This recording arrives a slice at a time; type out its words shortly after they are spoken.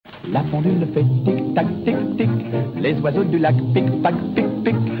La pendule fait tic-tac, tic-tic. Les oiseaux du lac pic-pac,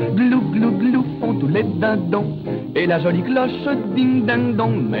 pic-pic. Glou, glou, glou font tous les dindons. Et la jolie cloche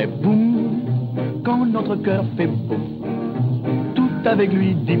ding-ding-dong. Mais boum, quand notre cœur fait boum, tout avec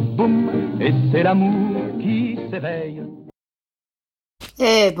lui dit boum. Et c'est l'amour qui s'éveille.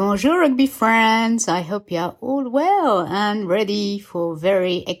 Hey, bonjour rugby friends. I hope you are all well and ready for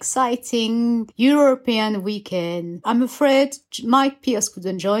very exciting European weekend. I'm afraid Mike Pierce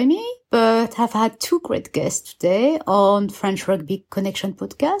couldn't join me, but I've had two great guests today on French Rugby Connection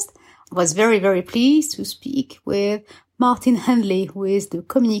podcast. I was very, very pleased to speak with Martin Handley, who is the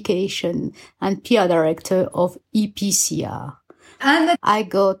communication and PR director of EPCR. And I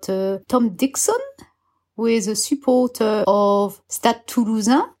got Tom Dixon, who is a supporter of Stade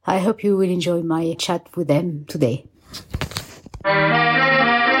Toulousain. I hope you will enjoy my chat with them today.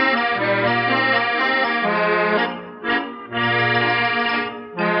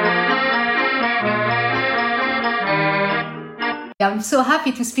 I'm so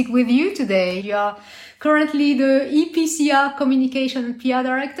happy to speak with you today. You are currently the EPCR Communication and PR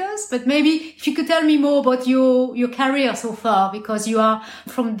Directors, but maybe if you could tell me more about your career so far, because you are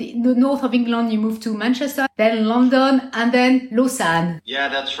from the north of England, you moved to Manchester, then London, and then Lausanne. Yeah,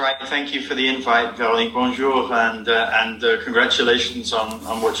 that's right. Thank you for the invite, Véronique. Bonjour, and congratulations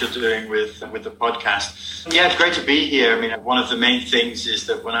on what you're doing with the podcast. Yeah, it's great to be here. I mean, one of the main things is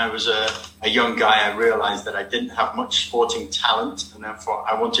that when I was a young guy, I realized that I didn't have much sporting talent, and therefore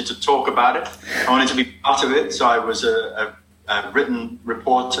I wanted to talk about it. I wanted to be part of it, so I was a written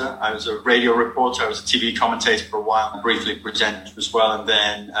reporter, I was a radio reporter, I was a TV commentator for a while, briefly presenter as well, and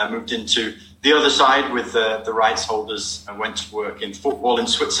then I moved into the other side with the rights holders. I went to work in football in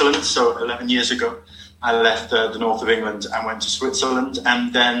Switzerland, so 11 years ago. I left the north of England and went to Switzerland,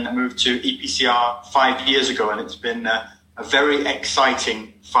 and then I moved to EPCR 5 years ago, and it's been a very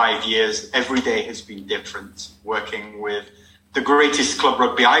exciting 5 years. Every day has been different, working with the greatest club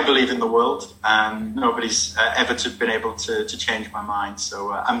rugby, I believe, in the world. Nobody's ever been able to change my mind.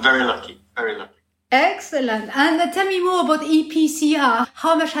 So I'm very lucky, very lucky. Excellent. And tell me more about EPCR.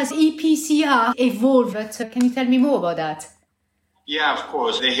 How much has EPCR evolved? Can you tell me more about that? Yeah, of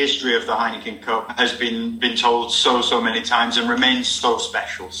course. The history of the Heineken Cup has been told so many times and remains so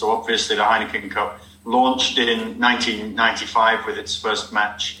special. So obviously the Heineken Cup launched in 1995 with its first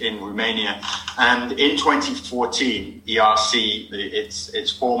match in Romania. And in 2014, ERC,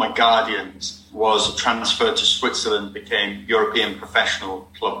 its former Guardians, was transferred to Switzerland, became European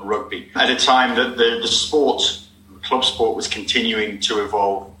Professional Club Rugby. At a time that the club sport was continuing to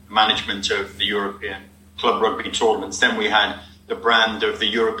evolve, management of the European Club Rugby tournaments. Then we had the brand of the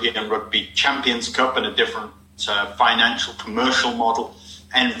European Rugby Champions Cup and a different financial commercial model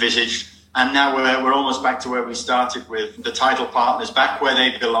envisaged. And now we're almost back to where we started, with the title partners back where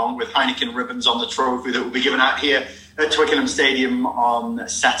they belong, with Heineken ribbons on the trophy that will be given out here at Twickenham Stadium on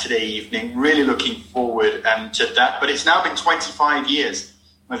Saturday evening. Really looking forward to that. But it's now been 25 years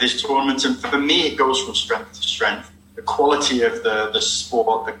of this tournament, and for me it goes from strength to strength. The quality of the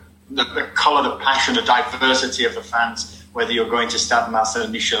sport, the colour, the passion, the diversity of the fans, whether you're going to Stade Marcel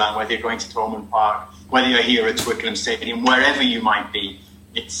Michelin, whether you're going to Thomond Park, whether you're here at Twickenham Stadium, wherever you might be.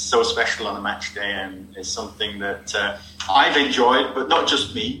 It's so special on a match day, and it's something that I've enjoyed, but not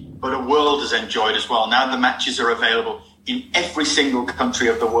just me, but the world has enjoyed as well. Now the matches are available in every single country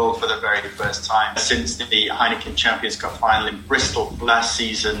of the world for the very first time since the Heineken Champions Cup final in Bristol last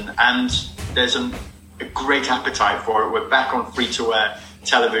season, and there's a great appetite for it. We're back on free-to-air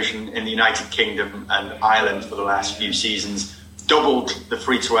television in the United Kingdom and Ireland for the last few seasons. Doubled the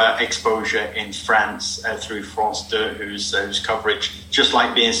free-to-air exposure in France through France 2, whose coverage, just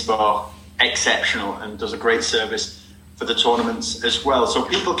like beIN Sport, exceptional and does a great service for the tournaments as well. So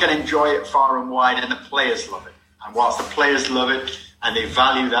people can enjoy it far and wide, and the players love it. And whilst the players love it and they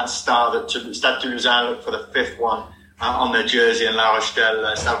value that star that Stade Toulousain look for the fifth one on their jersey, and La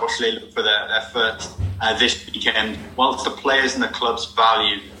Rochelle, Stade Rochelet look for their first this weekend, whilst the players and the clubs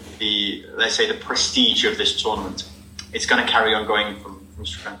value the prestige of this tournament, it's going to carry on going from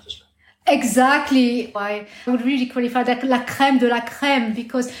strength to strength. Exactly. I would really qualify that la crème de la crème,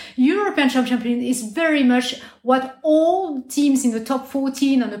 because European Championship is very much what all teams in the top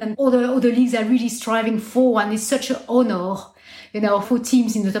 14 and other leagues are really striving for. And it's such an honor, for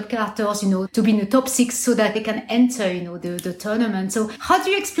teams in the top quarters, to be in the top 6 so that they can enter, the tournament. So how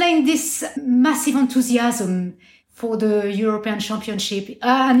do you explain this massive enthusiasm for the European Championship?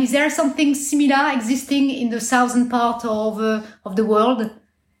 And is there something similar existing in the southern part of the world?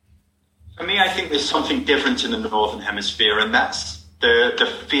 For me, I think there's something different in the Northern Hemisphere, and that's the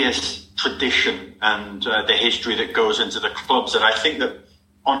fierce tradition and the history that goes into the clubs. And I think that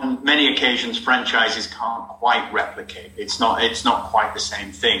on many occasions, franchises can't quite replicate. It's not quite the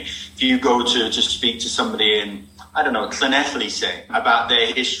same thing. If you go to speak to somebody in, I don't know, Llanelli, say, about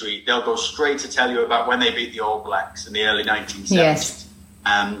their history, they'll go straight to tell you about when they beat the All Blacks in the early 1970s. Yes.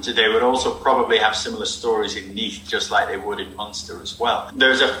 And they would also probably have similar stories in Neath, just like they would in Munster as well.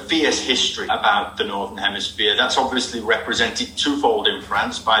 There's a fierce history about the Northern Hemisphere. That's obviously represented twofold in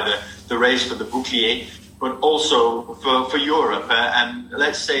France by the race for the bouclier, but also for Europe. And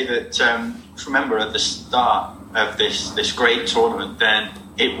let's say that, remember at the start of this great tournament, then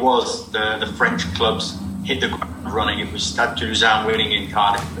it was the French clubs hit the ground running. It was Stade Toulousain winning in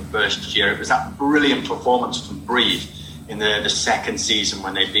Cardiff the first year. It was that brilliant performance from Brive in the second season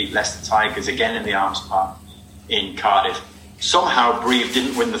when they beat Leicester Tigers again in the Arms Park in Cardiff. Somehow Brive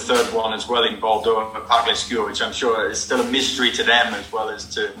didn't win the third one as well in Bordeaux and Parc Lescure, which I'm sure is still a mystery to them as well as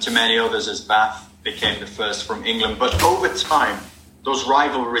to many others, as Bath became the first from England. But over time, those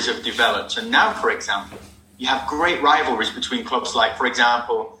rivalries have developed. And now, for example, you have great rivalries between clubs like, for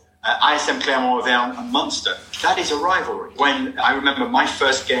example, ISM Clermont-Auvergne and Munster. That is a rivalry. When I remember my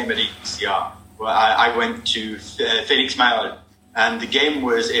first game at ECR, where I went to Félix Mayol, and the game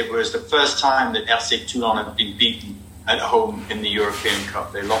was the first time that RC Toulon had been beaten at home in the European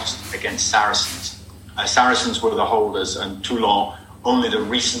Cup. They lost against Saracens. Saracens were the holders, and Toulon only the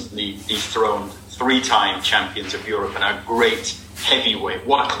recently dethroned three-time champions of Europe, and a great heavyweight.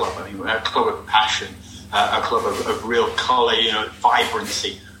 What a club! I mean, a club of passion, a club of real colour,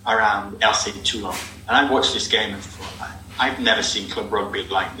 vibrancy around RC Toulon. And I watched this game and thought, I've never seen club rugby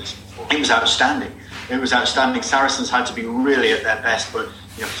like this before. It was outstanding. Saracens had to be really at their best, but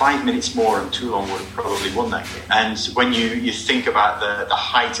 5 minutes more and Toulon would have probably won that game. And when you think about the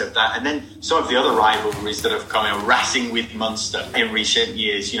height of that, and then some of the other rivalries that have come in, Racing with Munster in recent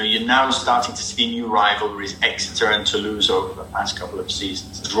years, you're now starting to see new rivalries, Exeter and Toulouse over the past couple of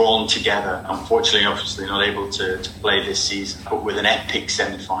seasons, drawn together. Unfortunately, obviously not able to play this season, but with an epic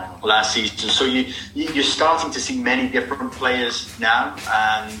semi-final last season. So you're starting to see many different players now,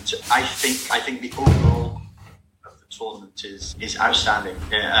 and I think the overall tournament is outstanding,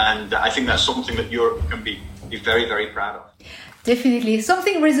 and I think that's something that Europe can be very, very proud of. Definitely.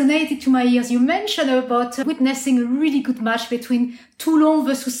 Something resonated to my ears. You mentioned about witnessing a really good match between Toulon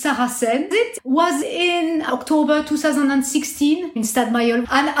versus Saracens. It was in October 2016 in Stade Mayol.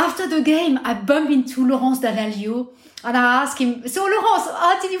 And after the game, I bumped into Laurence Dallaglio and I asked him, so Laurence,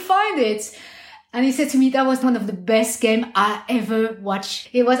 how did you find it? And he said to me, that was one of the best games I ever watched.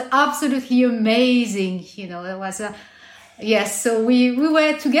 It was absolutely amazing. It was yes, so we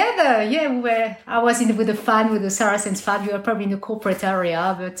were together. Yeah, I was with the Saracens fan. You were probably in the corporate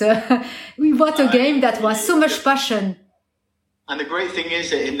area, but we bought a game that was so much passion. And the great thing is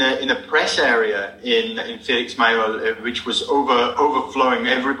that in the press area in Félix Mayol, which was overflowing,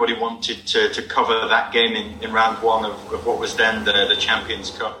 everybody wanted to cover that game in round one of what was then the Champions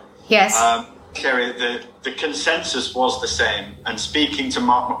Cup. Yes. Kerry, the consensus was the same. And speaking to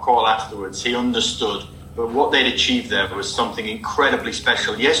Mark McCall afterwards, he understood. But what they'd achieved there was something incredibly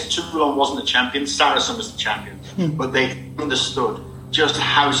special. Yes, Toulon wasn't the champion, Saracen was the champion, but they understood just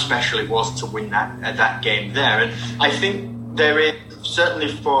how special it was to win that game there. And I think there is, certainly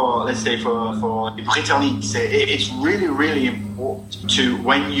for the Britanniques, it's really, really important to,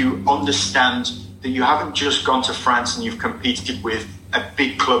 when you understand that you haven't just gone to France and you've competed with a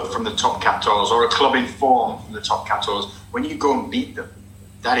big club from the top 14 or a club in form from the top 14, when you go and beat them,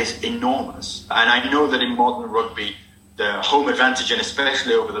 that is enormous. And I know that in modern rugby, the home advantage, and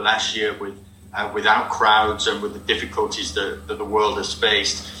especially over the last year without crowds and with the difficulties that the world has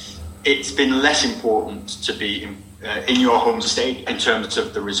faced, it's been less important to be in your home state in terms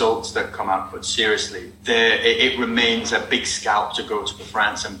of the results that come out. But seriously, it remains a big scalp to go to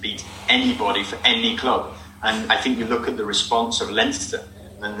France and beat anybody for any club. And I think you look at the response of Leinster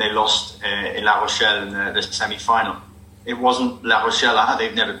when they lost in La Rochelle in the semi-final. It wasn't La Rochelle,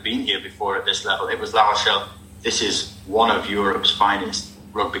 they've never been here before at this level. It was La Rochelle, this is one of Europe's finest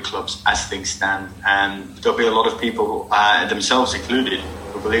rugby clubs as things stand. And there'll be a lot of people, themselves included,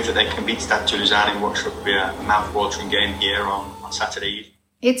 who believe that they can beat Stade Toulousain in what should be a mouth-watering game here on Saturday evening.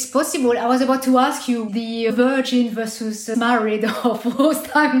 It's possible. I was about to ask you the virgin versus married or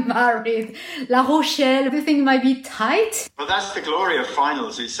first-time married. La Rochelle, do you think it might be tight? Well, that's the glory of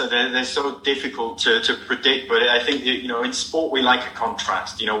finals. They're so difficult to predict. But I think, in sport, we like a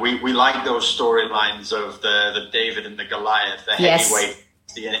contrast. We like those storylines of the David and the Goliath, the heavyweight,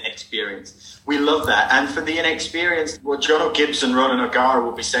 the inexperienced. We love that. And for the inexperienced, what John O'Gibbs and Ronan O'Gara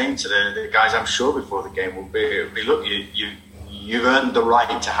will be saying to the guys, I'm sure, before the game will be look, you've earned the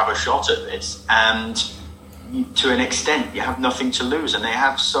right to have a shot at this. And to an extent, you have nothing to lose, and they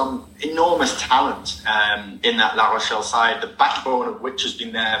have some enormous talent in that La Rochelle side, the backbone of which has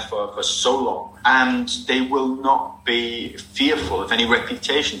been there for so long, and they will not be fearful of any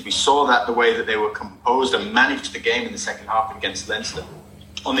reputations. We saw that the way that they were composed and managed the game in the second half against Leinster.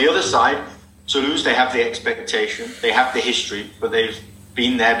 On the other side, Toulouse, they have the expectation, they have the history, but they've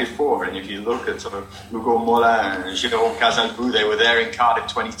been there before. And if you look at sort of Hugo Mola and Jérôme Casalbou, they were there in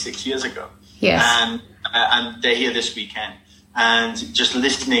Cardiff 26 years ago. Yes. And they're here this weekend. And just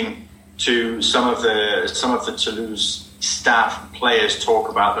listening to some of the Toulouse staff and players talk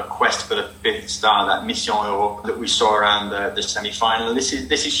about the quest for the fifth star, that Mission Europe that we saw around the semi-final. This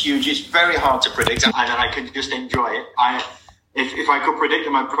is huge. It's very hard to predict, and I can just enjoy it. If I could predict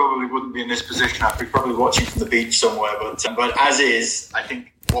them, I probably wouldn't be in this position. I'd be probably watching from the beach somewhere. But as is, I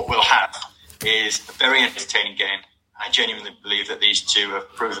think what we'll have is a very entertaining game. I genuinely believe that these two have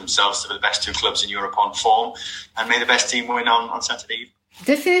proved themselves to be the best two clubs in Europe on form, and may the best team win on Saturday evening.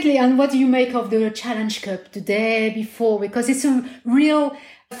 Definitely. And what do you make of the Challenge Cup the day before? Because it's a real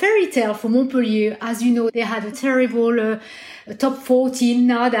fairy tale for Montpellier. As you know, they had a terrible top 14.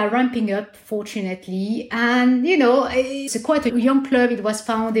 Now they're ramping up, fortunately. And, you know, it's quite a young club. It was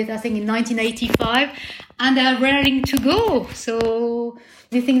founded, I think, in 1985. And they're raring to go. So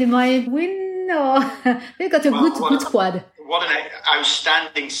do you think they might win? Or they've got a good squad. What an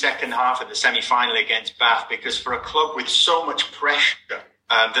outstanding second half of the semi-final against Bath, because for a club with so much pressure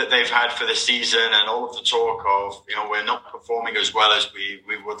that they've had for the season, and all of the talk of, you know, we're not performing as well as we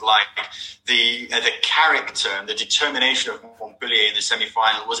would like, the character and the determination of Montpellier in the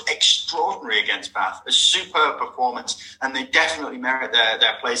semi-final was extraordinary against Bath. A superb performance, and they definitely merit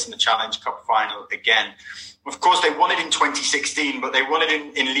their place in the Challenge Cup final again. Of course, they won it in 2016, but they won it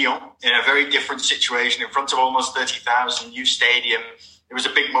in Lyon in a very different situation, in front of almost 30,000, new stadium. It was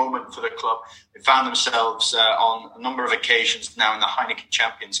a big moment for the club. They found themselves on a number of occasions now in the Heineken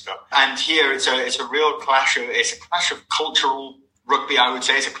Champions Cup. And here it's a real clash of cultural rugby, I would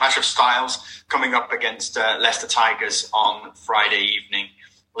say. It's a clash of styles coming up against Leicester Tigers on Friday evening.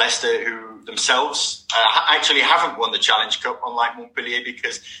 Leicester, who themselves actually haven't won the Challenge Cup, unlike Montpellier,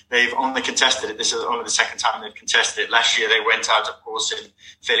 because they've only contested it. This is only the second time they've contested it. Last year they went out, of course, in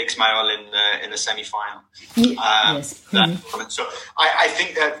Félix Mayol in the semi-final. Yes. So I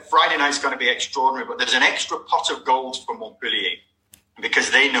think that Friday night is going to be extraordinary, but there's an extra pot of gold for Montpellier,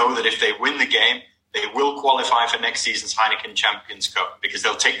 because they know that if they win the game, they will qualify for next season's Heineken Champions Cup, because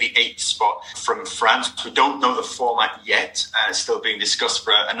they'll take the 8th spot from France. We don't know the format yet. It's still being discussed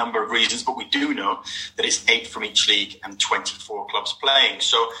for a number of reasons, but we do know that it's 8 from each league and 24 clubs playing.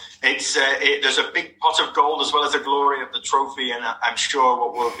 So there's a big pot of gold, as well as the glory of the trophy, and I'm sure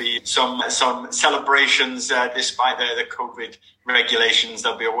what will be some celebrations despite the COVID regulations.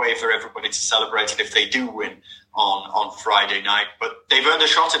 There'll be a way for everybody to celebrate it if they do win on Friday night. But they've earned a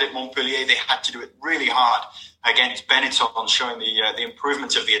shot at it, Montpellier. They had to do it really hard against Benetton, showing the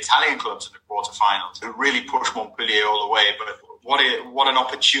improvement of the Italian clubs in the quarterfinals, who really pushed Montpellier all the way. But what an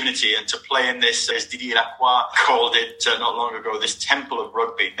opportunity, and to play in this, as Didier Lacroix called it not long ago, this temple of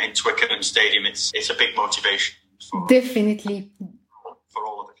rugby in Twickenham Stadium. It's a big motivation definitely for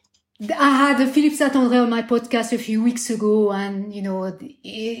all of it. I had Philippe Saint-André on my podcast a few weeks ago, and, you know,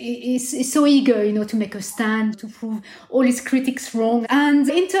 he's so eager, you know, to make a stand, to prove all his critics wrong. And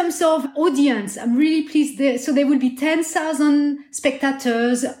in terms of audience, I'm really pleased. So there will be 10,000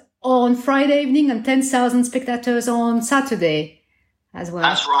 spectators on Friday evening and 10,000 spectators on Saturday as well.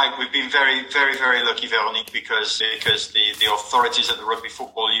 That's right. We've been very, very, very lucky, Veronique, because the authorities at the Rugby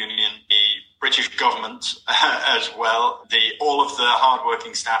Football Union, the British government as well, all of the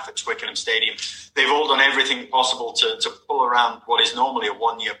hard-working staff at Twickenham Stadium, they've all done everything possible to pull around what is normally a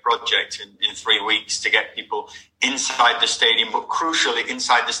one-year project in 3 weeks to get people inside the stadium, but crucially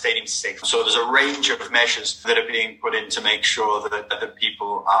inside the stadium safe. So there's a range of measures that are being put in to make sure that the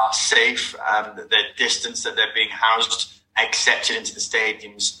people are safe, that they're distanced, that they're being housed, accepted into the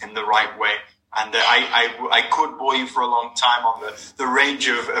stadiums in the right way. And I could bore you for a long time on the range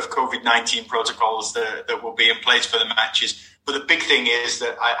of COVID-19 protocols that will be in place for the matches. But the big thing is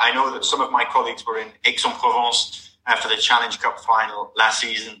that I know that some of my colleagues were in Aix-en-Provence for the Challenge Cup final last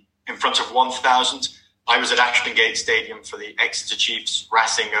season in front of 1,000. I was at Ashton Gate Stadium for the Exeter Chiefs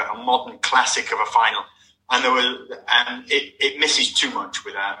Racing, a modern classic of a final. And it misses too much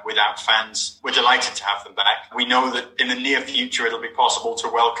without fans. We're delighted to have them back. We know that in the near future it'll be possible to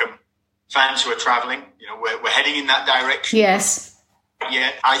welcome fans who are travelling. You know, we're heading in that direction. Yes.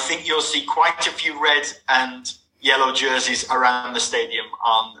 Yeah, I think you'll see quite a few red and yellow jerseys around the stadium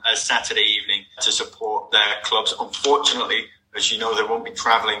on a Saturday evening to support their clubs. Unfortunately, as you know, they won't be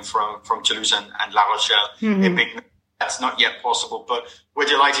travelling from Toulouse and La Rochelle. Mm-hmm. That's not yet possible, but we're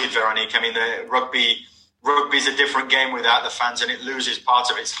delighted, Veronique. I mean, the rugby is a different game without the fans, and it loses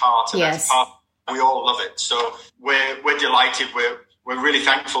part of its heart. And yes. We all love it. So we're delighted. We're really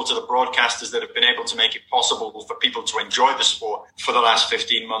thankful to the broadcasters that have been able to make it possible for people to enjoy the sport for the last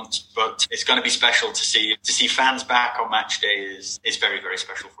 15 months. But it's going to be special to see fans back on match day is very, very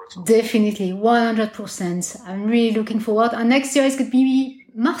special for us. Definitely, 100%. I'm really looking forward. And next year it's going to be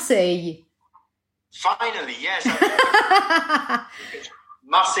Marseille. Finally, yes.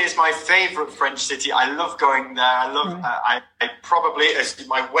 Marseille is my favourite French city. I love going there. I probably, as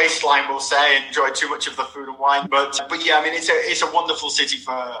my waistline will say, enjoy too much of the food and wine. But yeah, I mean, it's a wonderful city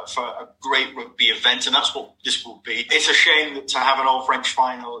for a great rugby event, and that's what this will be. It's a shame to have an all-French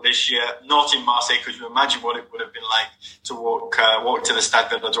final this year, not in Marseille. Could you imagine what it would have been like to walk to the Stade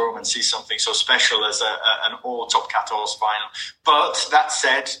Vélodrome and see something so special as an all-top 14 final? But that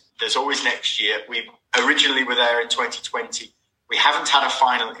said, there's always next year. We originally were there in 2020. We haven't had a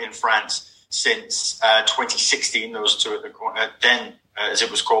final in France since 2016. Those two at the then, as it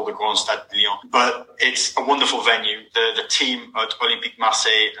was called, the Grand Stade de Lyon. But it's a wonderful venue. The team at Olympique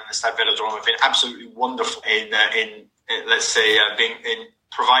Marseille and the Stade Vélodrome have been absolutely wonderful in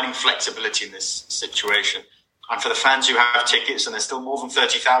providing flexibility in this situation. And for the fans who have tickets, and there's still more than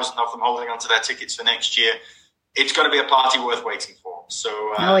 30,000 of them holding onto their tickets for next year, it's going to be a party worth waiting for. So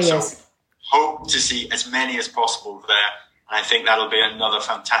hope to see as many as possible there. I think that'll be another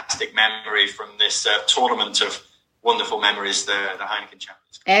fantastic memory from this tournament of wonderful memories, the Heineken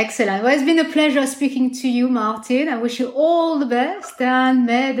Champions. Excellent. Well, it's been a pleasure speaking to you, Martin. I wish you all the best, and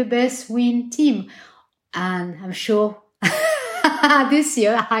may the best win team. And I'm sure this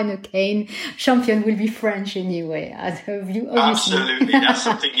year Heineken champion will be French anyway. Absolutely. That's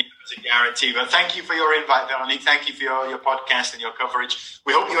something as a guarantee. But thank you for your invite, Veronique. Thank you for your podcast and your coverage.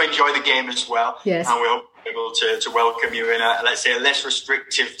 We hope you enjoy the game as well. Yes. And we hope able to welcome you in a less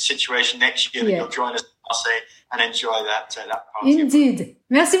restrictive situation next year. That you'll join us in Marseille and enjoy that party. Indeed.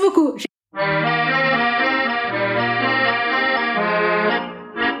 Merci beaucoup.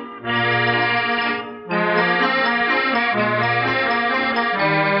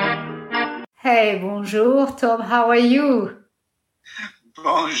 Hey, bonjour, Tom. How are you?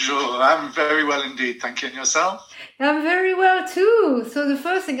 Bonjour. I'm very well indeed. Thank you. And yourself? I'm very well too. So the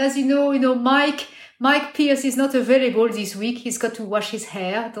first thing, as you know, Mike Pierce is not available this week. He's got to wash his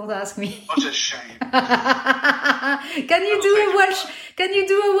hair. Don't ask me. What a shame. Can you do a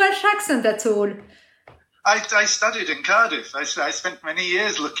Welsh accent at all? I studied in Cardiff. I spent many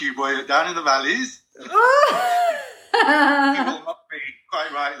years looking down in the valleys. You will mock me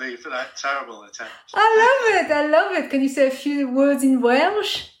quite rightly for that terrible attempt. I love it. Can you say a few words in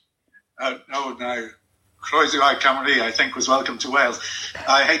Welsh? No. Croeso I Cymru, I think, was welcome to Wales.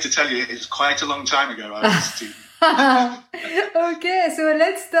 I hate to tell you, it's quite a long time ago I was a student. Okay, so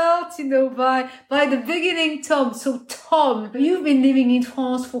let's start, by the beginning, Tom. So, Tom, you've been living in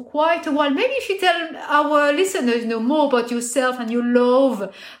France for quite a while. Maybe if you tell our listeners, more about yourself and your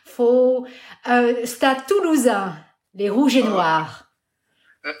love for Stade Toulousain, les Rouges et Noirs.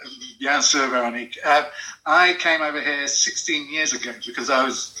 Bien sûr, Veronique. I came over here 16 years ago because I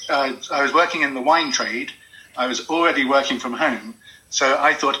was working in the wine trade. I was already working from home, so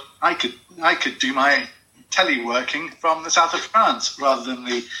I thought I could do my teleworking from the south of France rather than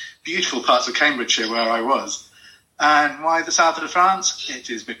the beautiful parts of Cambridgeshire where I was. And why the south of France?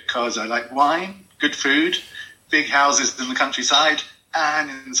 It is because I like wine, good food, big houses in the countryside, and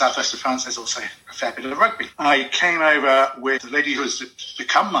in the southwest of France, there's also a fair bit of rugby. I came over with the lady who has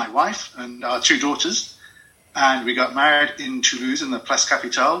become my wife and our two daughters, and we got married in Toulouse in the Place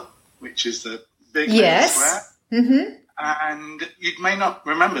Capitale, which is the big square. Mm-hmm. And you may not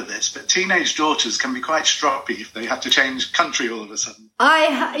remember this, but teenage daughters can be quite stroppy if they have to change country all of a sudden.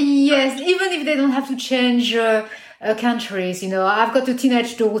 Yes, even if they don't have to change countries, I've got a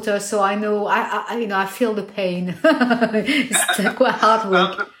teenage daughter, so I know, I feel the pain. It's quite hard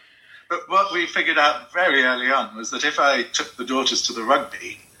work. But what we figured out very early on was that if I took the daughters to the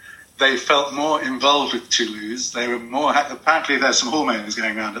rugby, they felt more involved with Toulouse. They were more, apparently there's some hormones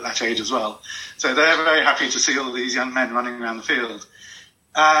going around at that age as well. So they're very happy to see all these young men running around the field.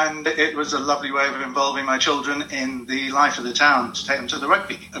 And it was a lovely way of involving my children in the life of the town to take them to the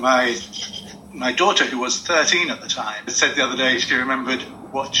rugby. My daughter, who was 13 at the time, said the other day she remembered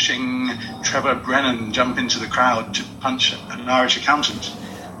watching Trevor Brennan jump into the crowd to punch an Irish accountant.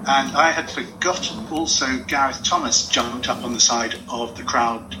 And I had forgotten also Gareth Thomas jumped up on the side of the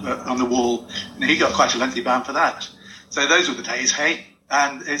crowd on the wall, and he got quite a lengthy ban for that. So those were the days, hey,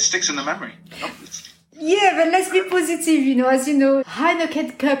 and it sticks in the memory. Yeah, but let's be positive, as you know,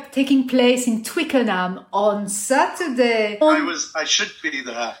 Heineken Cup taking place in Twickenham on Saturday. I should be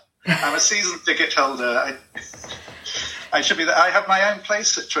there. I'm a season ticket holder. I should be there. I have my own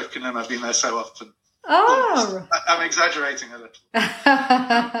place at Twickenham. I've been there so often. Oh. I'm exaggerating a little.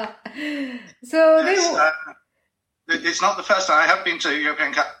 It's not the first time. I have been to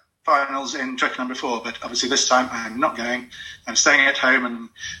European Cup finals in Twickenham before, but obviously this time I'm not going. I'm staying at home and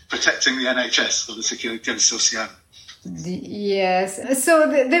protecting the NHS for the Sécurité Sociale. Yes. So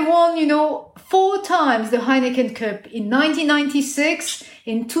they won, 4 times the Heineken Cup in 1996,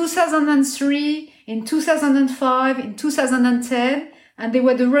 in 2003, in 2005, in 2010, and they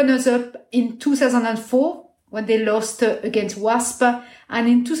were the runners-up in 2004 when they lost against Wasp, and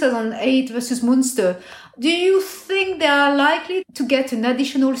in 2008 versus Munster. Do you think they are likely to get an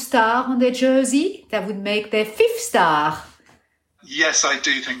additional star on their jersey that would make their 5th star? Yes, I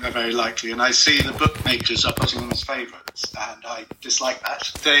do think they're very likely, and I see the bookmakers are putting them as favourites, and I dislike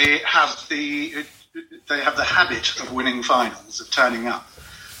that. They have the habit of winning finals, of turning up,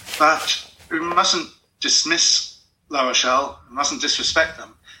 but we mustn't dismiss La Rochelle, we mustn't disrespect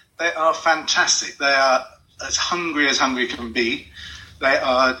them. They are fantastic. They are as hungry can be. They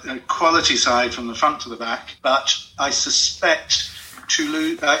are a quality side from the front to the back, but I suspect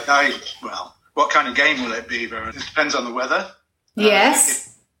Toulouse. What kind of game will it be? It depends on the weather.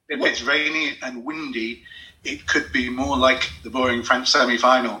 Yes. If it's rainy and windy, it could be more like the boring French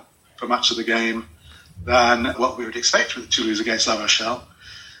semi-final for much of the game than what we would expect with Toulouse against La Rochelle.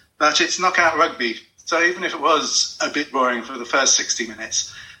 But it's knockout rugby, so even if it was a bit boring for the first 60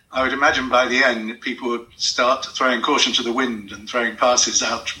 minutes, I would imagine by the end people would start throwing caution to the wind and throwing passes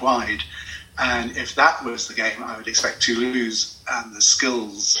out wide. And if that was the game, I would expect Toulouse and the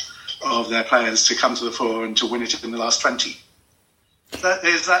skills of their players to come to the fore and to win it in the last 20.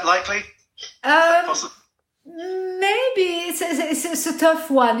 Is that likely? Is that possible? Maybe it's a tough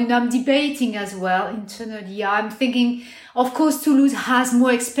one. I'm debating as well internally. I'm thinking, of course, Toulouse has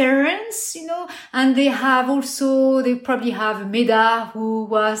more experience, and they probably have Meda, who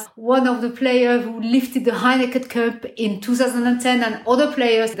was one of the players who lifted the Heineken Cup in 2010, and other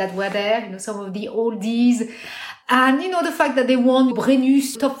players that were there, some of the oldies. And, the fact that they won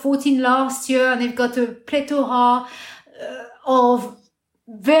Brennus top 14 last year, and they've got a plethora of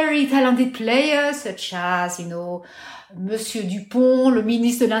very talented players, such as, Monsieur Dupont, le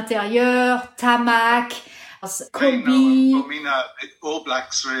ministre de l'Intérieur, Tamac, Colby. All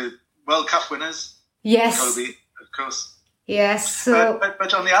Blacks were World Cup winners. Yes. Colby, of course. Yes. So...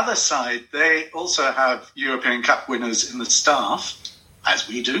 But on the other side, they also have European Cup winners in the staff, as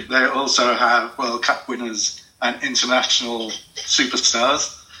we do. They also have World Cup winners and international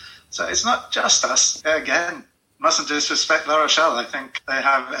superstars. So it's not just us. Again, mustn't disrespect La Rochelle. I think they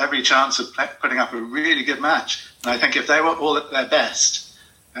have every chance of putting up a really good match. And I think if they were all at their best,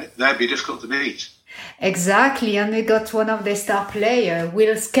 they'd be difficult to beat. Exactly, and they got one of their star players,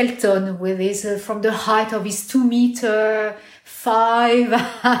 Will Skelton, with his from the height of his 2'5"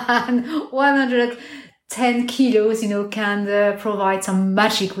 and 110 kilos, can provide some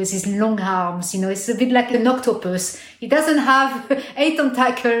magic with his long arms. It's a bit like an octopus. He doesn't have 8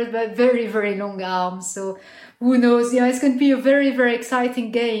 tentacles, but very, very long arms. So who knows? It's going to be a very, very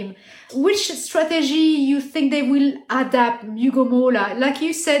exciting game. Which strategy you think they will adapt, Hugo Mola? Like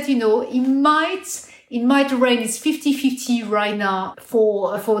you said, it might rain. It's 50-50 right now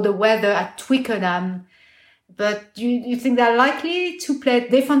for the weather at Twickenham. But do you think they're likely to play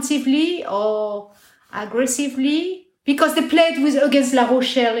defensively or aggressively? Because they played against La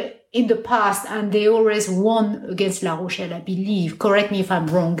Rochelle in the past and they always won against La Rochelle, I believe. Correct me if I'm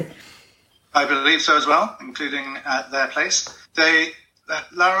wrong. I believe so as well, including at their place.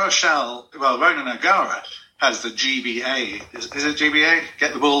 La Rochelle, Ronan O'Gara has the GBA. Is it GBA?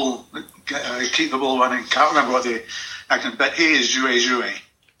 Get the ball, keep the ball running. Can't remember what the acronym, but he is jouer.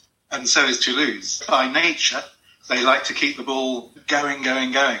 And so is Toulouse. By nature, they like to keep the ball going.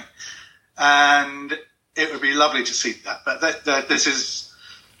 And it would be lovely to see that. But this is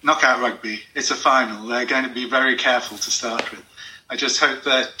knockout rugby. It's a final. They're going to be very careful to start with. I just hope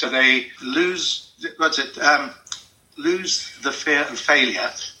that they lose the fear of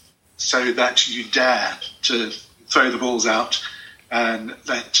failure so that you dare to throw the balls out and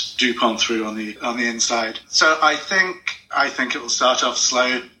let Dupont through on the inside. So I think it will start off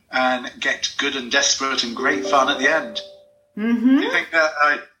slow and get good and desperate and great fun at the end. Mm-hmm. I think that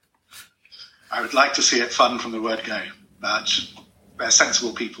I would like to see it fun from the word go, but they're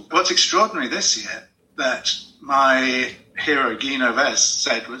sensible people. What's extraordinary this year that my hero Guy Noves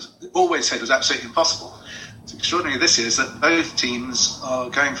always said was absolutely impossible. What's extraordinary this year is that both teams are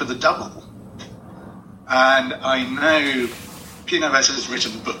going for the double. And I know Pino Ressa has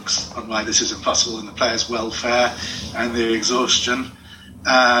written books on why this is impossible and the players' welfare and their exhaustion.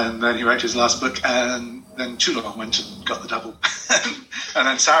 And then he wrote his last book, and then Toulon went and got the double. And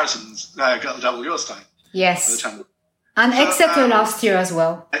then Saracens got the double yours time. Yes. And Exeter last year as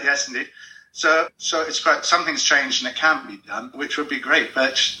well. Yes, indeed. So it's quite, something's changed and it can be done, which would be great.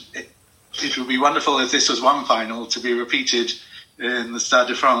 But it would be wonderful if this was one final to be repeated in the Stade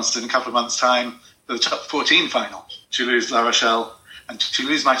de France in a couple of months' time, the top 14 final. Toulouse, La Rochelle, and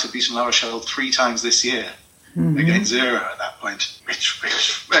Toulouse might have beaten La Rochelle 3 times this year against 0 at that point,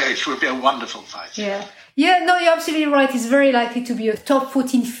 which would be a wonderful fight. Yeah, no, you're absolutely right. It's very likely to be a top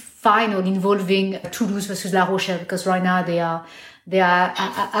 14 final involving Toulouse versus La Rochelle, because right now they are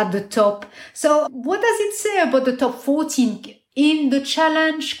at the top. So what does it say about the top 14? In the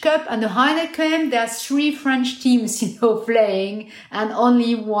Challenge Cup and the Heineken, there are 3 French teams, playing, and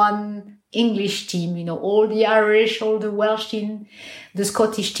only 1 English team. All the Irish, all the Welsh team, the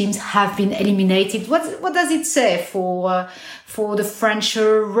Scottish teams have been eliminated. What does it say for the French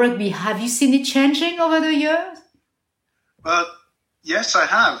rugby? Have you seen it changing over the years? Well, yes, I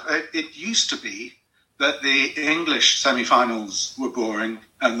have. It used to be that the English semi-finals were boring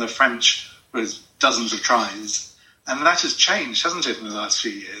and the French was dozens of tries. And that has changed, hasn't it, in the last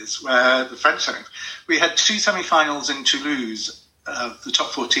few years, where the French we had 2 semi-finals in Toulouse, the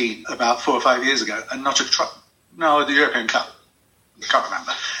top 14, about 4 or 5 years ago, and not a try. No, the European Cup. I can't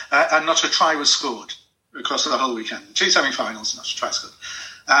remember. And not a try was scored across the whole weekend. 2 semi-finals, not a try scored.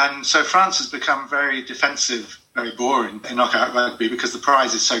 And so France has become very defensive, very boring in knockout rugby because the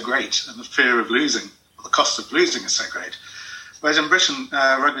prize is so great and the fear of losing, or the cost of losing is so great. Whereas in Britain,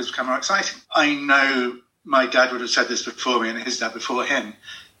 rugby has become more exciting. I know my dad would have said this before me and his dad before him,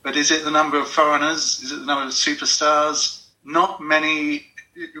 but is it the number of foreigners? Is it the number of superstars? Not many.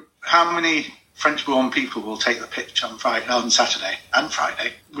 How many French-born people will take the pitch on Saturday and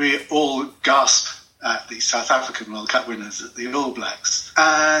Friday? We all gasp at the South African World Cup winners, at the All Blacks,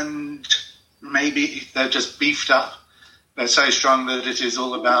 and maybe they're just beefed up. They're so strong that it is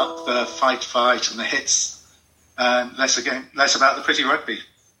all about the fight and the hits, and less about the pretty rugby.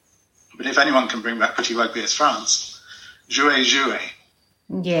 But if anyone can bring back pretty rugby, it's France. Jouer.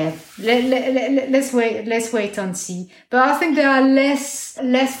 Yeah, let's wait and see. But I think there are less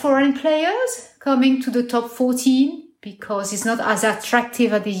foreign players coming to the top 14 because it's not as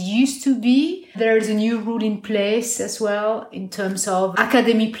attractive as it used to be. There is a new rule in place as well in terms of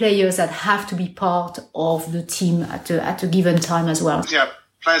academy players that have to be part of the team at a given time as well. Yeah,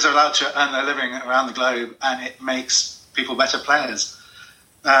 players are allowed to earn their living around the globe, and it makes people better players.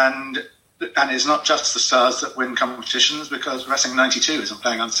 And it's not just the stars that win competitions, because Racing 92 isn't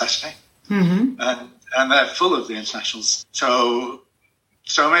playing on Saturday. Mm-hmm. And they're full of the internationals. So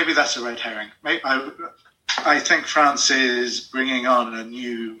maybe that's a red herring. I think France is bringing on a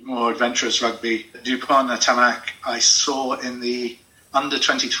new, more adventurous rugby. Dupont and Tamac I saw in the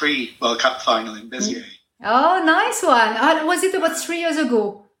under-23 World Cup final in Béziers. Oh, nice one. Was it about 3 years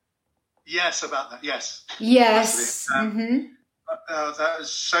ago? Yes, about that, yes. Yes. That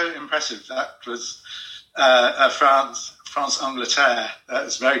was so impressive. That was France-Angleterre. That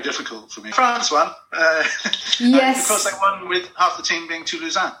was very difficult for me. France won. Yes. Of course, they won with half the team being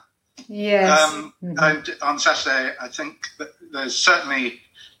Toulousain. Yes. And on Saturday, I think that there's certainly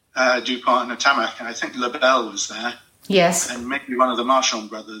Dupont and Tamac, and I think Lebel was there. Yes. And maybe one of the Marchand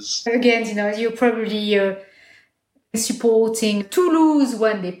brothers. Again, you're probably supporting Toulouse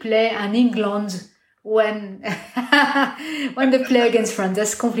when they play and England when they play against France.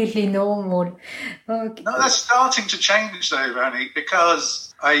 That's completely normal. Okay. No, that's starting to change though, Veronique,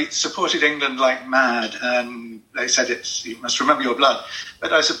 because I supported England like mad, and they said you must remember your blood.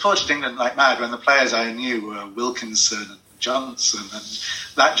 But I supported England like mad when the players I knew were Wilkinson and Johnson and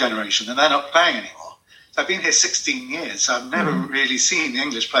that generation, and they're not playing anymore. So I've been here 16 years, so I've never really seen the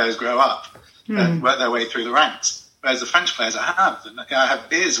English players grow up and work their way through the ranks. Whereas the French players I have, and I have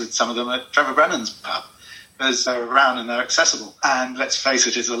beers with some of them at Trevor Brennan's pub, because they're around and they're accessible. And let's face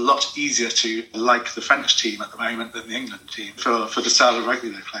it, it's a lot easier to like the French team at the moment than the England team for the style of rugby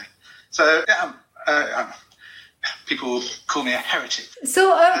they play. So people call me a heretic.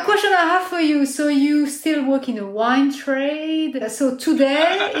 So a question I have for you. So you still work in a wine trade. So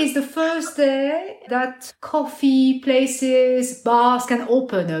today is the first day that coffee places, bars can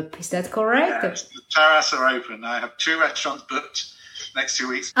open up. Is that correct? Yes, the terraces are open. I have 2 restaurants booked next 2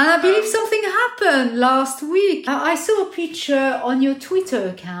 weeks. And I believe something happened last week. I saw a picture on your Twitter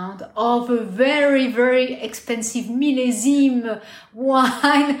account of a very, very expensive millésime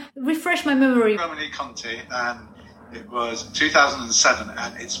wine. Refresh my memory. Romani Conti, and It was 2007,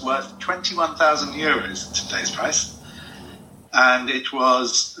 and it's worth 21,000 euros at today's price. And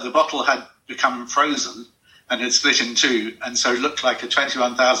the bottle had become frozen and had split in two, and so looked like a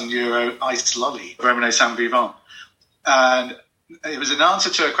 21,000 euro iced lolly, Romanée Saint Vivant. And it was an answer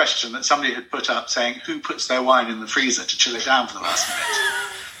to a question that somebody had put up saying, who puts their wine in the freezer to chill it down for the last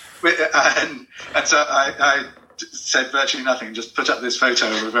minute? And so I said virtually nothing, just put up this photo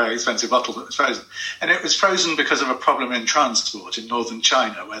of a very expensive bottle that was frozen. And it was frozen because of a problem in transport in northern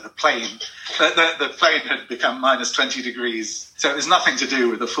China, where the plane had become minus 20 degrees. So it was nothing to do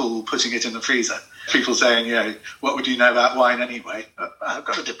with the full putting it in the freezer. People saying, what would you know about wine anyway? I've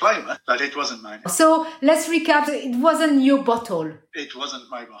got a diploma, but it wasn't mine. So let's recap. It wasn't your bottle. It wasn't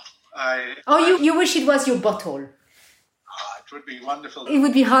my bottle. You wish it was your bottle. It would be wonderful. It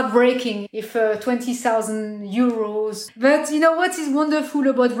would be heartbreaking if 20,000 euros. But you know what is wonderful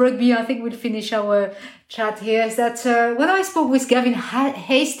about rugby? I think we'll finish our chat here. Is that when I spoke with Gavin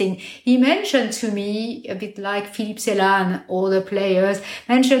Hastings, he mentioned to me, a bit like Philippe Sella and other players,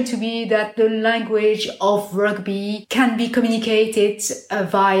 mentioned to me that the language of rugby can be communicated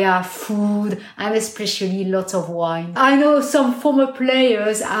via food and especially lots of wine. I know some former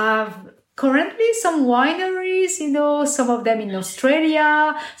players have currently some wineries, some of them in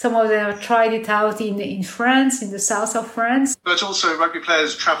Australia, some of them have tried it out in France, in the south of France. But also rugby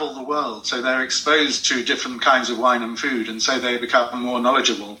players travel the world, so they're exposed to different kinds of wine and food, and so they become more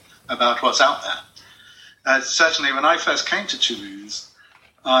knowledgeable about what's out there. Certainly when I first came to Toulouse,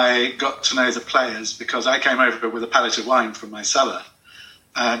 I got to know the players because I came over with a pallet of wine from my cellar.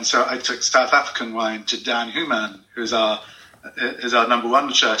 And so I took South African wine to Dan Human, who's our number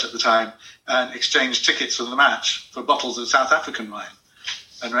one shirt at the time, and exchanged tickets for the match for bottles of South African wine.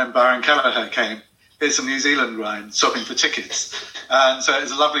 And when Byron Kelleher came, here's some New Zealand wine, swapping for tickets. And so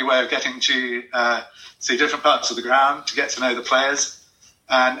it's a lovely way of getting to see different parts of the ground, to get to know the players.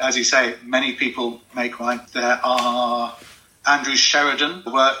 And as you say, many people make wine. There are Andrew Sheridan,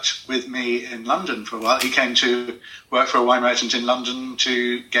 who worked with me in London for a while. He came to work for a wine merchant in London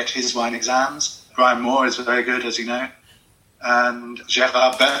to get his wine exams. Brian Moore is very good, as you know. And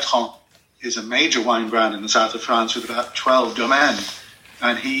Gérard Bertrand is a major wine brand in the south of France with about 12 domaines.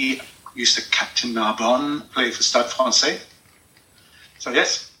 And he used to captain Narbonne, play for Stade Francais. So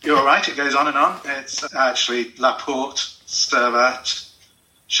yes, you're right, it goes on and on. It's actually Laporte, Stervat,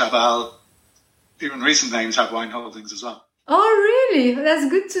 Chabal. Even recent names have wine holdings as well. Oh, really? That's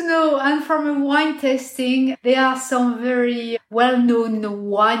good to know. And from a wine tasting, there are some very well-known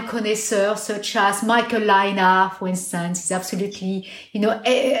wine connoisseurs, such as Michael Leiner, for instance, is absolutely,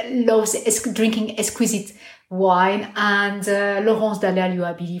 loves drinking exquisite wine, and Laurence Dallaglio,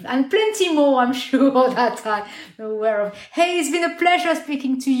 I believe, and plenty more, I'm sure, that I'm aware of. Hey, it's been a pleasure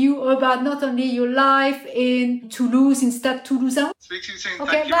speaking to you about not only your life in Toulouse, in Stade Toulousain. Speak to you soon.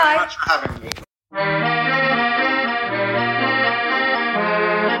 Okay, Thank you bye. very much for having me.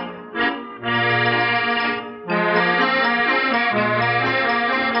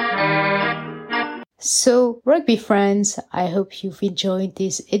 So, rugby friends, I hope you've enjoyed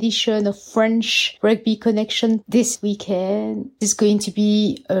this edition of French Rugby Connection this weekend. It's going to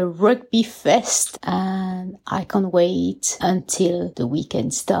be a rugby fest and I can't wait until the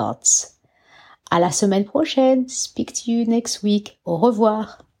weekend starts. À la semaine prochaine. Speak to you next week. Au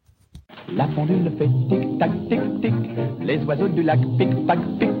revoir. La pendule fait tic-tac, tic-tic. Les oiseaux du lac pic-pac,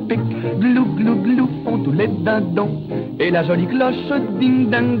 pic-pic. Glou, glou, glou font tous les dindons. Et la jolie cloche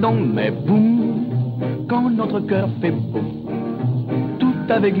ding-ding-dong. Mais boum, quand notre cœur fait boum,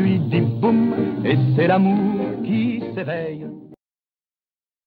 tout avec lui dit boum. Et c'est l'amour qui s'éveille.